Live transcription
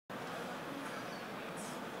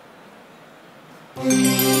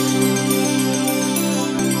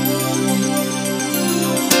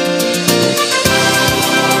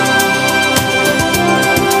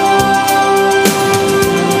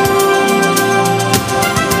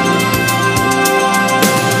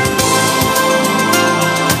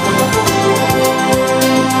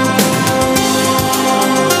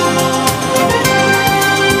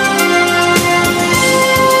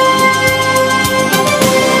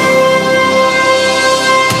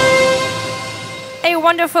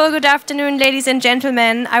Wonderful good afternoon, ladies and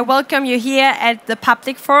gentlemen. I welcome you here at the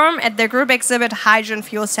public forum at the group exhibit Hydrogen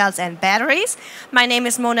Fuel Cells and Batteries. My name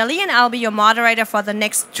is Mona Lee and I'll be your moderator for the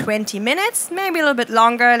next 20 minutes, maybe a little bit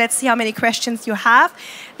longer. Let's see how many questions you have.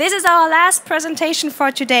 This is our last presentation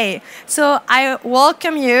for today. So I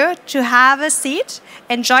welcome you to have a seat,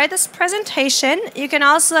 enjoy this presentation. You can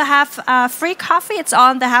also have free coffee, it's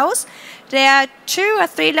all in the house. There are 2 or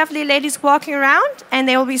 3 lovely ladies walking around, and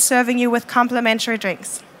they will be serving you with complimentary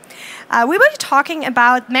drinks. We will be talking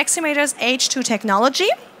about Maximator's H2 technology.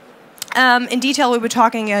 In detail, we'll be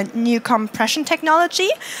talking a new compression technology.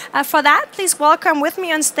 For that, please welcome with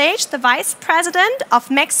me on stage the Vice President of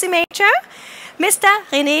Maximator, Mr.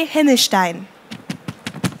 René Himmelstein.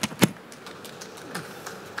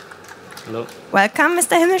 Hello. Welcome,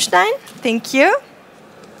 Mr. Himmelstein. Thank you.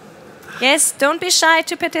 Yes, don't be shy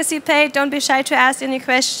to participate, don't be shy to ask any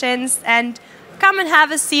questions, and come and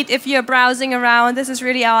have a seat if you're browsing around. This is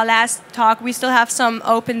really our last talk. We still have some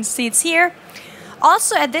open seats here.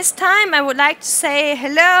 Also, at this time, I would like to say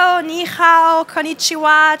hello, ni hao,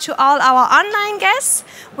 konnichiwa to all our online guests.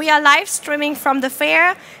 We are live streaming from the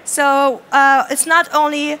fair, so it's not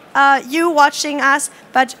only you watching us,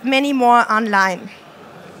 but many more online.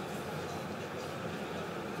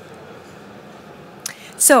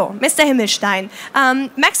 So, Mr. Himmelstein,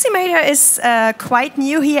 Maximator is quite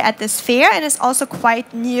new here at this fair and is also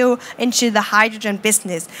quite new into the hydrogen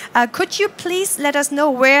business. Could you please let us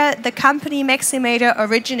know where the company Maximator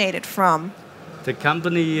originated from? The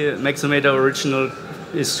company Maximator original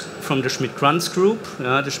is from the Schmidt-Kranz Group.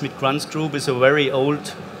 The Schmidt-Kranz Group is a very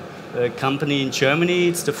old company in Germany.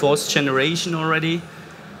 It's the 4th generation already,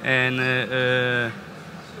 and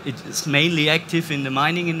it is mainly active in the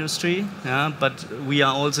mining industry, but we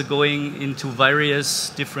are also going into various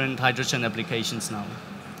different hydrogen applications now.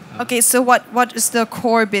 Okay, so what is the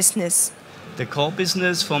core business? The core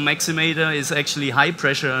business for Maximator is actually high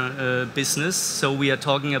pressure business, so we are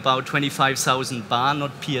talking about 25,000 bar, not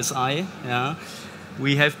PSI.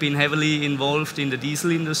 We have been heavily involved in the diesel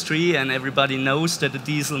industry, and everybody knows that the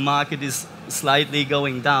diesel market is slightly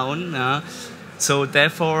going down. So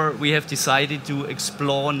therefore, we have decided to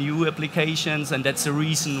explore new applications, and that's the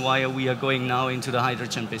reason why we are going now into the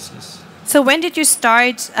hydrogen business. So when did you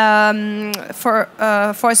start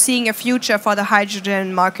foreseeing a future for the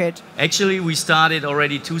hydrogen market? Actually, we started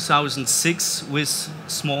already 2006 with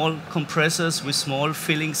small compressors, with small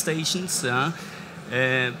filling stations.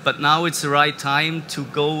 But now it's the right time to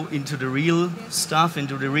go into the real stuff,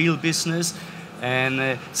 into the real business.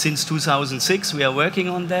 And since 2006, we are working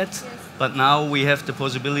on that. But now we have the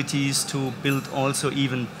possibilities to build also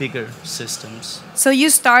even bigger systems. So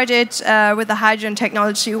you started with the hydrogen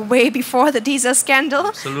technology way before the diesel scandal.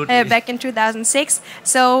 Absolutely. Back in 2006.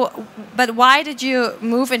 So, but why did you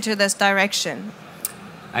move into this direction?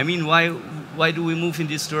 I mean, why do we move in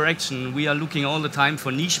this direction? We are looking all the time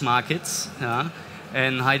for niche markets.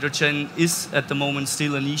 And hydrogen is at the moment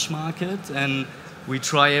still a niche market. And we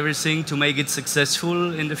try everything to make it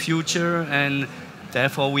successful in the future. And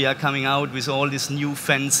therefore, we are coming out with all these new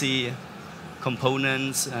fancy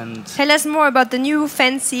components. And tell us more about the new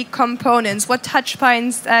fancy components. What touch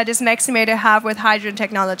points does Maximator have with hydrogen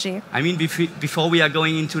technology? I mean, before we are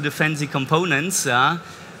going into the fancy components, I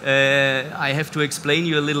have to explain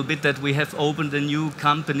you a little bit that we have opened a new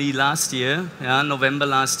company last year, November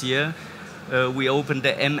last year. We opened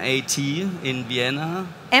the MAT in Vienna.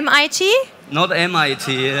 MIT? Not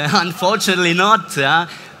MIT, unfortunately not.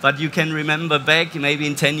 But you can remember back, maybe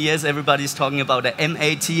in 10 years, everybody's talking about the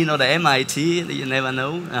MAT, not the MIT. You never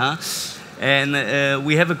know. And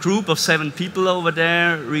we have a group of 7 people over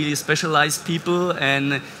there, really specialized people.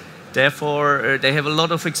 And therefore, they have a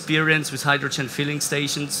lot of experience with hydrogen filling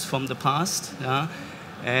stations from the past.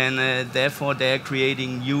 And therefore, they're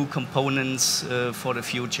creating new components for the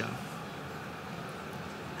future.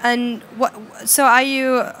 And so are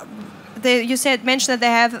you... You mentioned that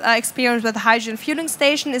they have experience with the hydrogen fueling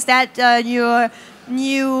station. Is that your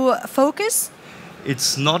new focus?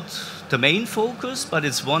 It's not the main focus, but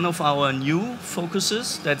it's one of our new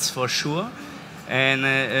focuses, that's for sure. And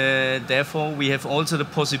therefore, we have also the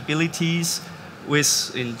possibilities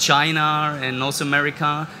in China and North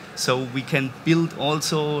America So we can build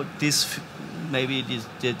also this, maybe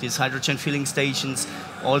these hydrogen filling stations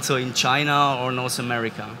also in China or North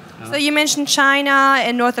America. So you mentioned China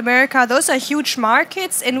and North America. Those are huge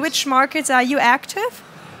markets. In which markets are you active?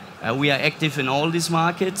 We are active in all these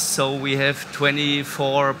markets. So we have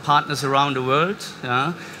 24 partners around the world.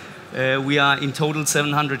 We are in total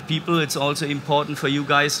 700 people. It's also important for you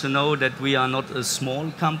guys to know that we are not a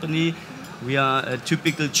small company. We are a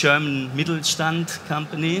typical German Mittelstand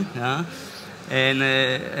company. And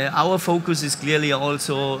our focus is clearly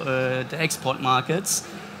also the export markets.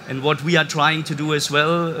 And what we are trying to do as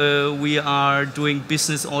well, we are doing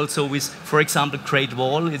business also with, for example, Great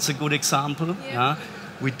Wall. It's a good example.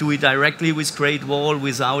 We do it directly with Great Wall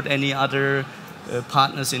without any other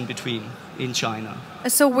partners in between in China.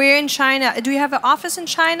 So where in China? Do you have an office in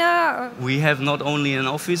China? Or? We have not only an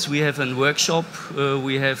office, we have a workshop.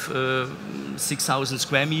 We have 6,000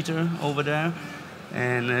 square meters over there.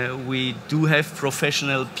 And we do have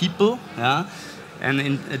professional people. And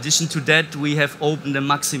in addition to that, we have opened the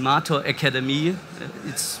Maximator Academy.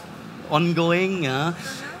 It's ongoing.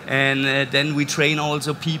 And then we train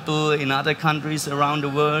also people in other countries around the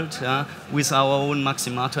world with our own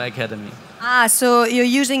Maximator Academy. So you're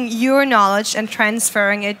using your knowledge and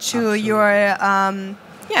transferring it to your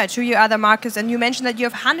to your other markets. And you mentioned that you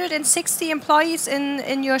have 160 employees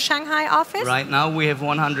in your Shanghai office? Right now we have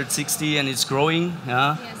 160 and it's growing.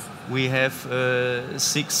 We have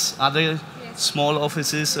 6 other small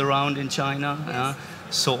offices around in China.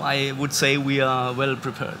 So I would say we are well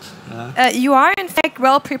prepared. You are in fact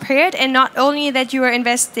well prepared, and not only that you are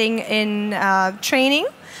investing in training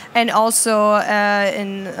and also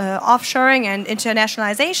in offshoring and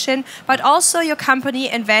internationalization, but also your company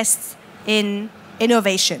invests in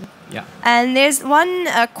innovation. And there's one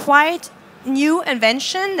quite new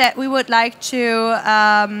invention that we would like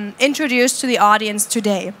to introduce to the audience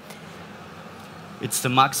today. It's the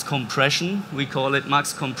max compression. We call it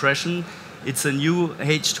max compression. It's a new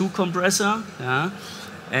H2 compressor.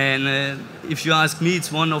 And if you ask me,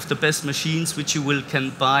 it's one of the best machines which you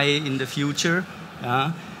can buy in the future.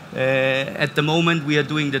 At the moment, we are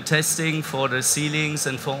doing the testing for the ceilings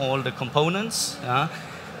and for all the components.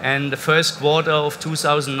 And the first quarter of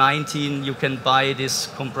 2019, you can buy this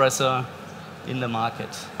compressor in the market.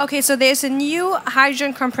 Okay, so there's a new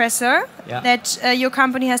hydrogen compressor that your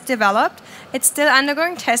company has developed. It's still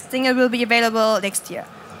undergoing testing. It will be available next year.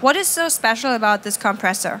 What is so special about this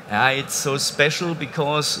compressor? It's so special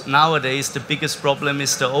because nowadays the biggest problem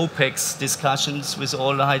is the OPEX discussions with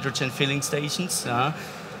all the hydrogen filling stations.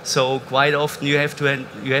 So quite often you have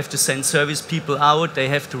to send service people out. They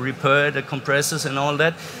have to repair the compressors and all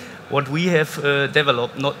that. What we have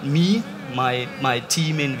developed, not me, my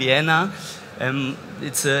team in Vienna,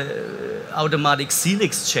 it's an automatic seal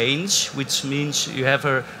exchange, which means you have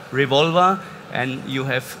a revolver and you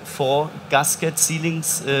have 4 gasket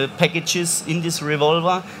sealings packages in this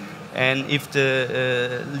revolver. And if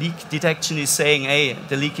the leak detection is saying, hey,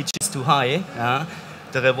 the leakage is too high,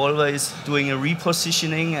 the revolver is doing a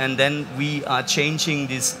repositioning, and then we are changing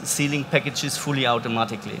these sealing packages fully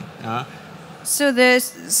automatically.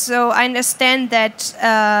 So I understand that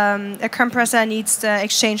a compressor needs the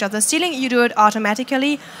exchange of the sealing. You do it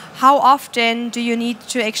automatically. How often do you need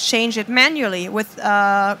to exchange it manually with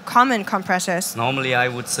common compressors? Normally, I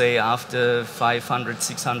would say after 500,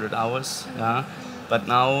 600 hours. But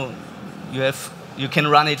now you can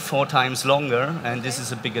run it 4 times longer, and this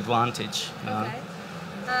is a big advantage.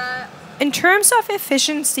 In terms of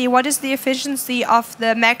efficiency, what is the efficiency of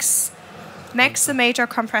the Maximator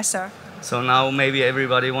compressor? So now maybe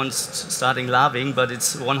everybody wants starting laughing, but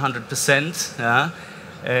it's 100%.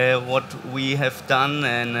 What we have done,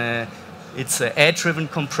 and it's an air-driven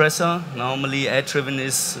compressor. Normally air-driven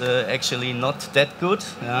is actually not that good.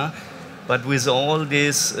 But with all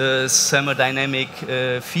these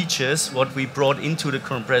thermodynamic features, what we brought into the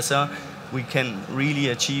compressor, we can really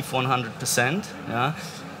achieve 100%.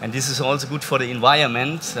 And this is also good for the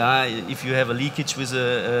environment. If you have a leakage with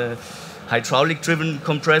a hydraulic-driven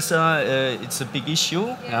compressor, it's a big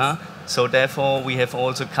issue. So therefore, we have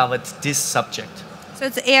also covered this subject. So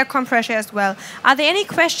it's air compressor as well. Are there any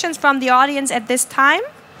questions from the audience at this time?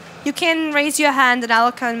 You can raise your hand and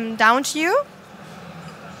I'll come down to you.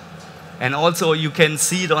 And also you can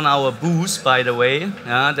see it on our booth, by the way.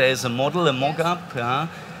 There is a model, a mock-up.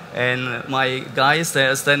 And my guys, they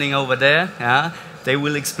are standing over there. They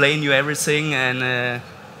will explain you everything. And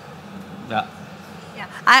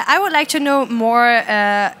I would like to know more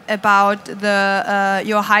about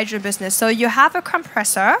your hydrogen business. So you have a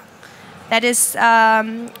compressor that is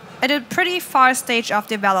at a pretty far stage of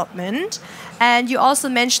development. And you also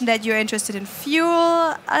mentioned that you're interested in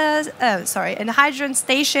in hydrogen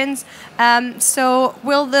stations. So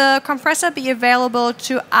will the compressor be available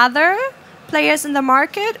to other players in the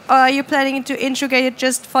market, or are you planning to integrate it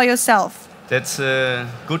just for yourself? That's a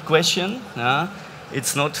good question.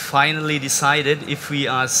 It's not finally decided if we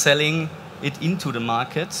are selling it into the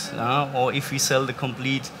market or if we sell the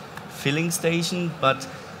complete filling station. But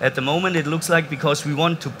at the moment it looks like, because we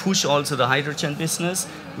want to push also the hydrogen business,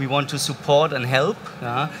 we want to support and help.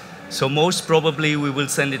 So most probably we will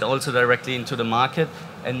send it also directly into the market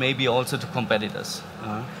and maybe also to competitors.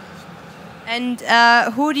 And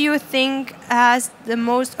who do you think has the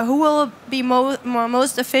most? Who will be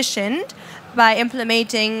most efficient by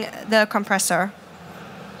implementing the compressor?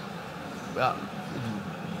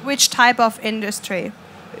 Which type of industry?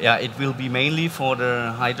 Yeah, it will be mainly for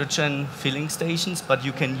the hydrogen filling stations, but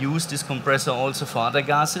you can use this compressor also for other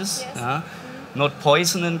gases. Yes. Not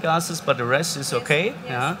poison gases, but the rest is okay.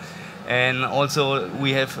 Yes. And also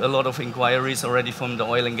we have a lot of inquiries already from the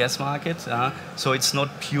oil and gas market. So it's not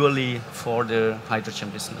purely for the hydrogen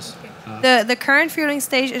business. Okay. The current fueling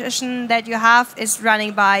station that you have is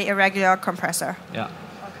running by a regular compressor. Yeah.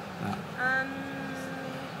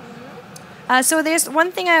 So there's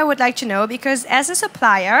one thing I would like to know, because as a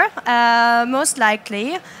supplier, most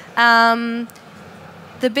likely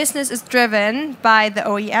the business is driven by the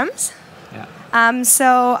OEMs. Yeah.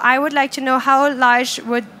 So I would like to know, how large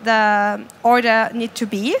would the order need to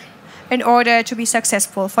be in order to be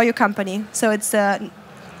successful for your company, so it's a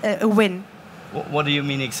win? What do you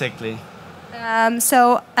mean exactly? In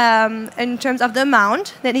terms of the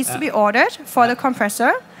amount that needs to be ordered for the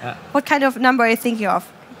compressor, what kind of number are you thinking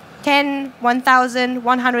of? 10, 1,000,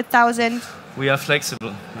 100,000? We are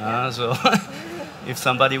flexible. So if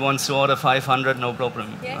somebody wants to order 500, no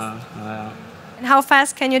problem. Yes. And how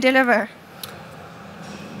fast can you deliver?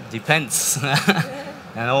 Depends.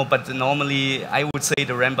 But normally I would say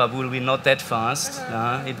the ramp up will be not that fast.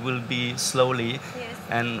 It will be slowly. Yes.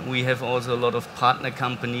 And we have also a lot of partner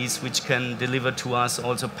companies which can deliver to us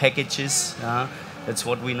also packages. That's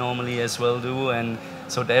what we normally as well do. And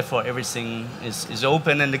so therefore everything is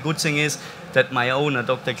open. And the good thing is that my owner,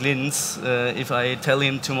 Dr. Klintz, if I tell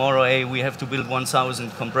him tomorrow, hey, we have to build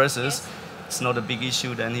 1,000 compressors, it's not a big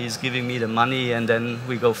issue. Then he's giving me the money and then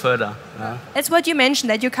we go further. That's what you mentioned,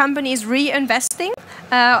 that your company is reinvesting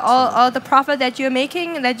all the profit that you're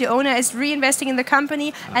making, that your owner is reinvesting in the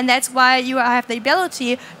company, and that's why you have the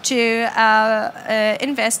ability to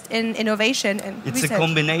invest in innovation and It's research. a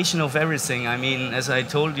combination of everything. I mean, as I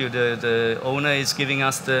told you, the owner is giving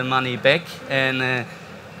us the money back, and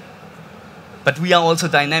but we are also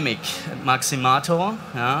dynamic at Maximator,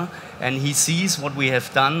 and he sees what we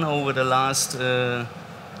have done over the last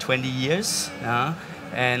 20 years.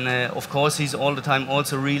 And of course, he's all the time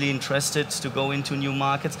also really interested to go into new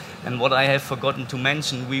markets. And what I have forgotten to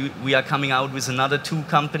mention, we are coming out with another 2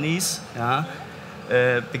 companies.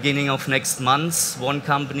 Beginning of next month, one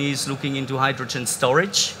company is looking into hydrogen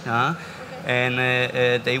storage. And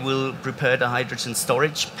they will prepare the hydrogen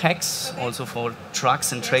storage packs also for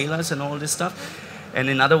trucks and trailers and all this stuff. And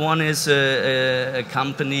another one is a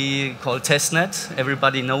company called Testnet.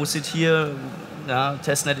 Everybody knows it here.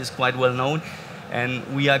 Testnet is quite well known. And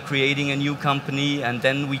we are creating a new company, and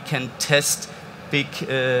then we can test big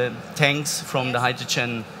tanks from the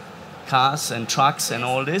hydrogen cars and trucks and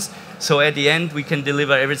all this. So at the end, we can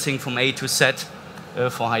deliver everything from A to Z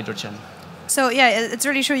for hydrogen. So yeah, it's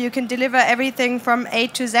really true. You can deliver everything from A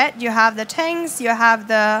to Z. You have the tanks, you have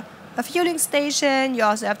the fueling station, you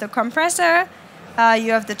also have the compressor,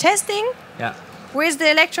 you have the testing. Yeah. Where's the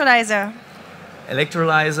electrolyzer?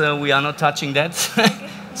 Electrolyzer, we are not touching that.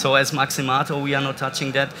 So as Maximator, we are not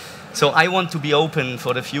touching that. So I want to be open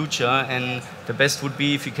for the future, and the best would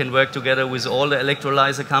be if we can work together with all the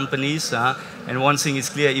electrolyzer companies. And one thing is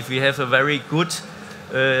clear, if we have a very good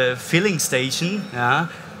filling station,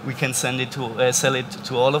 we can sell it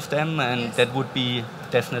to all of them, and that would be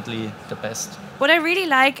definitely the best. What I really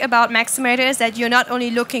like about Maximator is that you're not only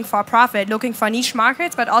looking for profit, looking for niche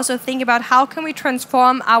markets, but also think about how can we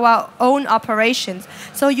transform our own operations.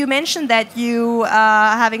 So you mentioned that you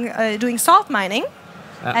are doing salt mining,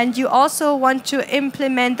 and you also want to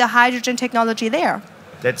implement the hydrogen technology there.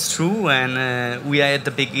 That's true, and we are at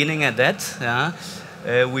the beginning at that.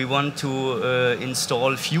 We want to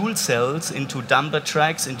install fuel cells into dumper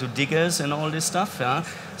trucks, into diggers and all this stuff.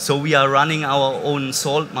 So we are running our own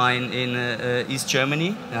salt mine in East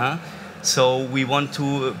Germany. So we want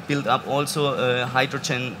to build up also a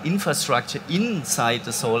hydrogen infrastructure inside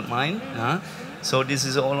the salt mine. So this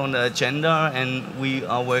is all on the agenda, and we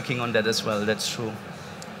are working on that as well. That's true.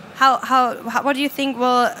 what do you think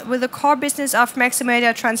will the core business of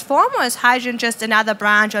Maximator transform, or is hydrogen just another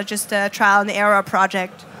branch or just a trial and error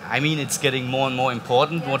project? I mean, it's getting more and more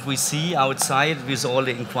important what we see outside with all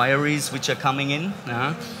the inquiries which are coming in.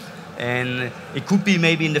 And it could be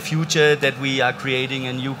maybe in the future that we are creating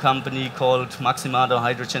a new company called Maximator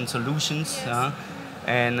Hydrogen Solutions.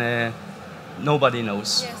 And nobody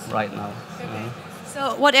knows right now. Okay.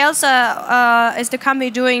 So what else is the company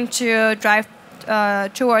doing to drive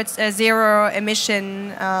towards zero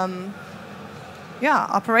emission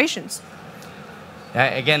operations?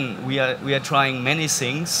 Again, we are trying many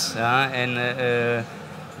things, and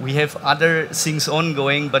we have other things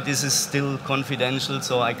ongoing, but this is still confidential,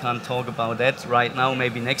 so I can't talk about that right now.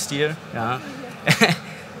 Maybe next year.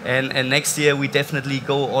 And next year we definitely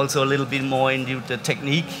go also a little bit more into the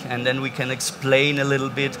technique, and then we can explain a little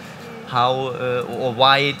bit how or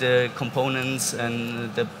why the components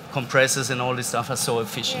and the compressors and all this stuff are so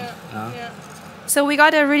efficient. So we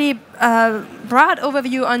got a really broad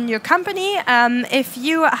overview on your company. If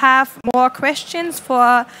you have more questions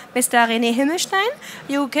for Mr. René Himmelstein,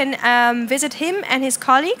 you can visit him and his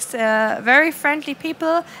colleagues, very friendly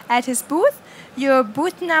people at his booth. Your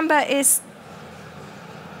booth number is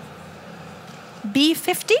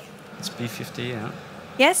B50? It's B50, yeah.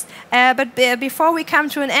 Yes, but before we come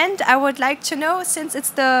to an end, I would like to know, since it's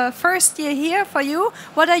the first year here for you,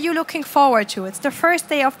 what are you looking forward to? It's the first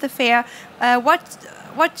day of the fair.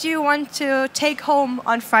 What do you want to take home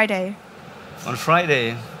on Friday? On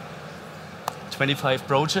Friday, 25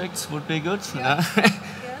 projects would be good.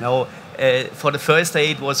 No, for the first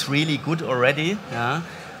day it was really good already.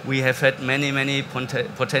 We have had many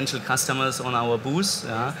potential customers on our booth,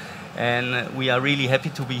 and we are really happy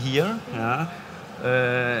to be here.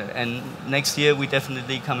 And next year we're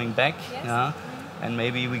definitely coming back, and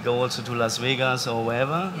maybe we go also to Las Vegas or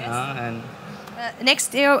wherever. And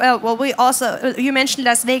next year, well, we also, you mentioned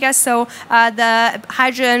Las Vegas, so the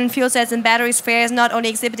Hydrogen Fuel Cells and Batteries Fair is not only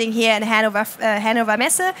exhibiting here in Hannover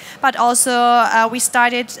Messe, but also we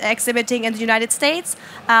started exhibiting in the United States.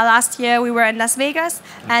 Last year we were in Las Vegas,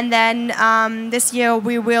 and then this year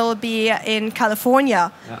we will be in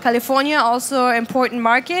California. California, also an important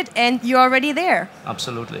market, and you're already there.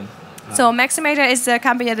 Absolutely. So Maximator is a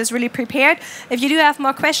company that is really prepared. If you do have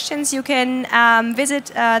more questions, you can visit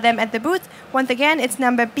them at the booth. Once again, it's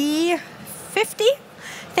number B50.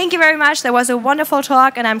 Thank you very much. That was a wonderful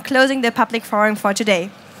talk, and I'm closing the public forum for today.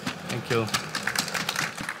 Thank you.